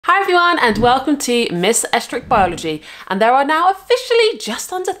Hi everyone and welcome to Miss Estruch Biology, and there are now officially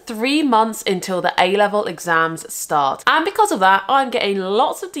just under 3 months until the A-level exams start, and because of that I'm getting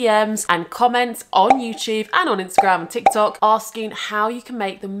lots of DMs and comments on YouTube and on Instagram and TikTok asking how you can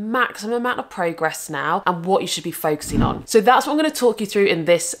make the maximum amount of progress now and what you should be focusing on. So that's what I'm going to talk you through in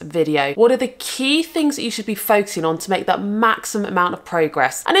this video. What are the key things that you should be focusing on to make that maximum amount of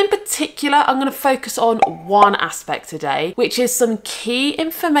progress? And in particular I'm going to focus on one aspect today, which is some key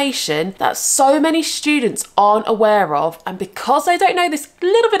information that so many students aren't aware of, and because they don't know this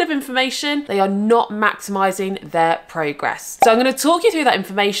little bit of information, they are not maximizing their progress. So I'm going to talk you through that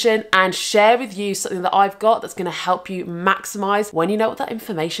information and share with you something that I've got that's going to help you maximize when you know what that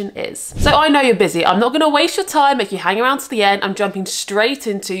information is. So I know you're busy. I'm not going to waste your time, make you hang around to the end. I'm jumping straight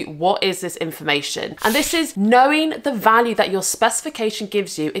into what is this information. And this is knowing the value that your specification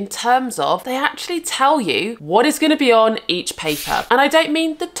gives you in terms of they actually tell you what is going to be on each paper. And I don't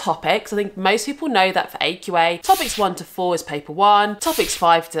mean the topics. I think most people know that for AQA, topics 1 to 4 is paper 1, topics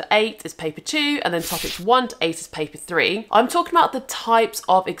 5 to 8 is paper 2, and then topics 1 to 8 is paper 3. I'm talking about the types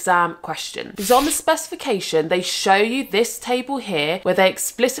of exam questions. Because on the specification, they show you this table here where they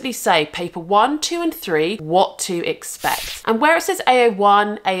explicitly say paper 1, 2, and 3, what to expect. And where it says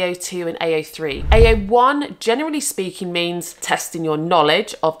AO1, AO2, and AO3, AO1, generally speaking, means testing your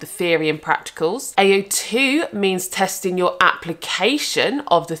knowledge of the theory and practicals. AO2 means testing your application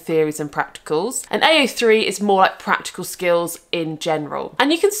of the theories and practicals, and AO3 is more like practical skills in general.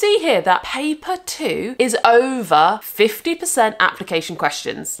 And you can see here that paper 2 is over 50% application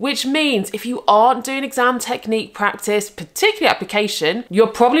questions, which means if you aren't doing exam technique practice, particularly application, you're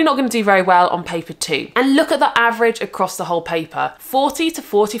probably not going to do very well on paper 2. And look at the average across the whole paper. 40 to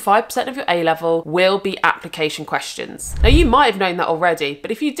 45% of your A-level will be application questions. Now you might have known that already, but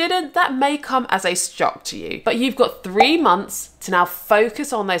if you didn't, that may come as a shock to you. But you've got 3 months to now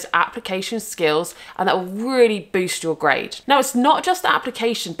focus on those application skills, and that will really boost your grade. Now, it's not just the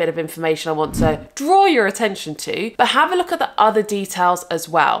application bit of information I want to draw your attention to, but have a look at the other details as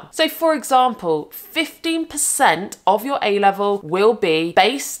well. So for example, 15% of your A-level will be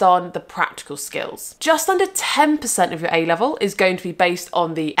based on the practical skills. Just under 10% of your A-level is going to be based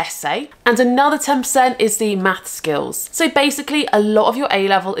on the essay, and another 10% is the math skills. So basically, a lot of your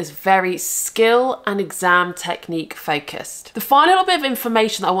A-level is very skill and exam technique focused. The final little bit of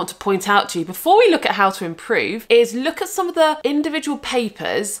information that I want to point out to you before we look at how to improve is look at some of the individual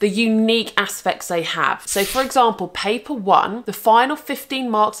papers, the unique aspects they have. So for example, paper 1, the final 15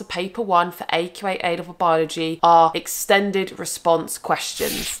 marks of paper 1 for AQA A-level biology are extended response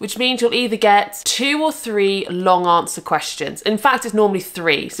questions, which means you'll either get 2 or 3 long answer questions. In fact, it's normally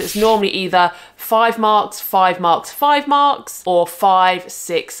 3. So it's normally either 5 marks, 5 marks, 5 marks, or 5,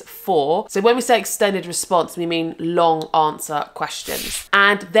 6, 4. So when we say extended response, we mean long answer questions.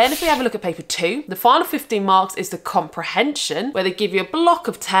 And then if we have a look at paper 2, the final 15 marks is the comprehension, where they give you a block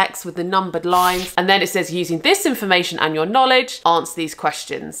of text with the numbered lines, and then it says using this information and your knowledge, answer these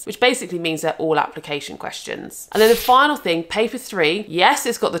questions, which basically means they're all application questions. And then the final thing, paper 3, yes,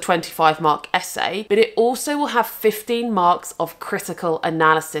 it's got the 25-mark essay, but it also will have 15 marks of critical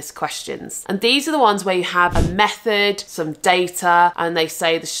analysis questions. And these are the ones where you have a method, some data, and they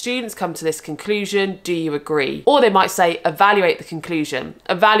say the students come to this conclusion, do you agree? Or they might say evaluate the conclusion,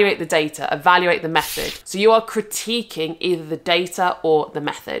 evaluate the data, evaluate the method. So you are critiquing either the data or the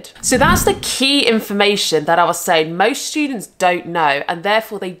method. So that's the key information that I was saying most students don't know, and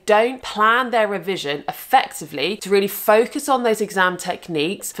therefore they don't plan their revision effectively to really focus on those exam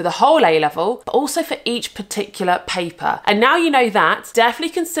techniques for the whole A-level, but also for each particular paper. And now you know that,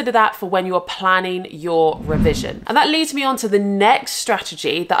 definitely consider that for when you're planning your revision. And that leads me on to the next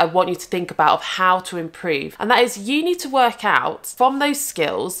strategy that I want you to think about of how to improve. And that is you need to work out from those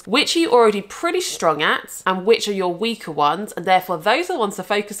skills which are you already pretty strong at and which are your weaker ones, and therefore those are the ones to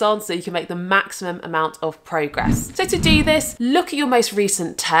focus on so you can make the maximum amount of progress. So to do this, look at your most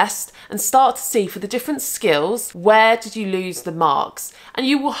recent test and start to see for the different skills, where did you lose the marks? And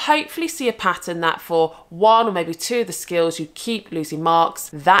you will hopefully see a pattern that for 1 or maybe 2 of the skills you keep losing marks.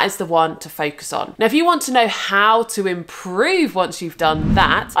 That is the one to focus on. Now if you want to know how to improve once you've done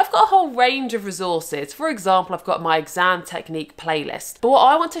that, I've got a whole range of resources. For example, I've got my exam technique playlist. But what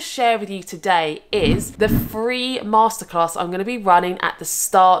I want to share with you today is the free masterclass I'm going to be running at the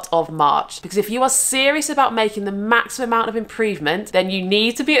start of March. Because if you are serious about making the maximum amount of improvement, then you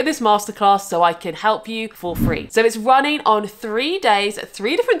need to be at this masterclass so I can help you for free. So it's running on 3 days at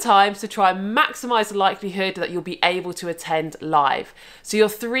 3 different times to try and maximize the likelihood that you'll be able to attend live. So your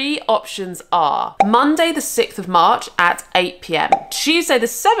 3 options are Monday the 6th of March at 8 p.m, Tuesday the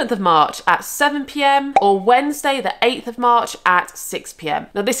 7th of March at 7 p.m, or Wednesday the 8th of March at 6 p.m.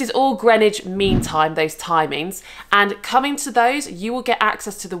 Now this is all Greenwich Mean Time, those timings, and coming to those, you will get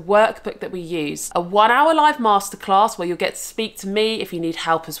access to the workbook that we use, a 1-hour live masterclass where you'll get to speak to me if you need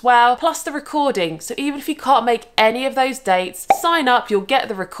help as well, plus the recording. So even if you can't make any of those dates, sign up, you'll get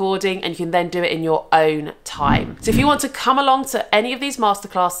the recording and you can then do it in your own time. So if you want to come along to any of these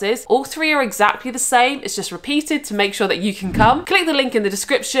masterclasses, all 3 are exactly the same. It's just repeated to make sure that you can come. Click the link in the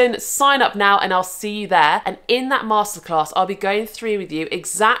description, sign up now, and I'll see you there. And in that masterclass, I'll be going through with you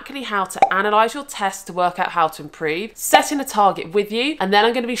exactly how to analyze your test to work out how to improve, setting a target with you, and then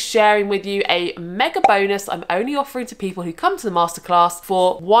I'm going to be sharing with you a mega bonus I'm only offering to people who come to the masterclass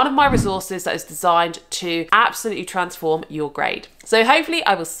for one of my resources that is designed to absolutely transform your grade. So hopefully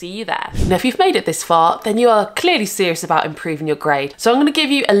I will see you there. Now, if you've made it this far, then you are clearly serious about improving your grade. So I'm going to give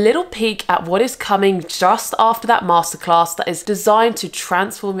you a little peek at what is coming just after that masterclass that is designed to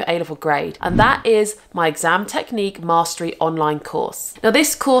transform your A-level grade. And that is my Exam Technique Mastery online course. Now,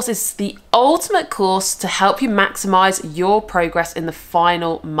 this course is the ultimate course to help you maximize your progress in the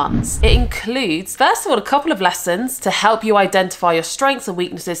final months. It includes, first of all, a couple of lessons to help you identify your strengths and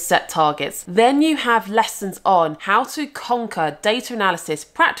weaknesses, set targets. Then you have lessons on how to conquer data analysis,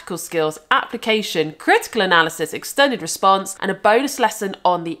 practical skills, application, critical analysis, extended response, and a bonus lesson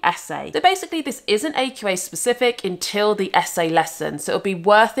on the essay. So basically this isn't AQA specific until the essay lesson. So it'll be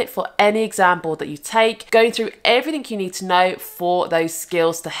worth it for any exam board that you take, going through everything you need to know for those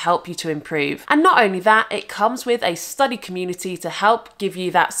skills to help you to improve. And not only that, it comes with a study community to help give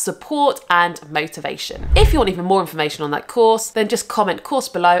you that support and motivation. If you want even more information on that course, then just comment course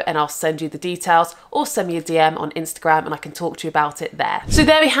below and I'll send you the details, or send me a DM on Instagram and I can talk to you about it there. So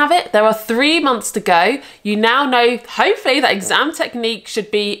there we have it. There are 3 months to go. You now know, hopefully, that exam technique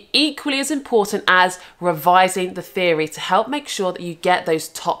should be equally as important as revising the theory to help make sure that you get those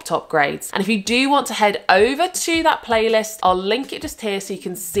top grades. And if you do want to head over to that playlist, I'll link it just here so you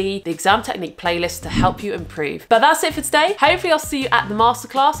can see the exam technique playlist to help you improve. But that's it for today. Hopefully I'll see you at the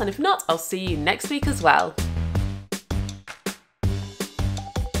masterclass, and if not, I'll see you next week as well.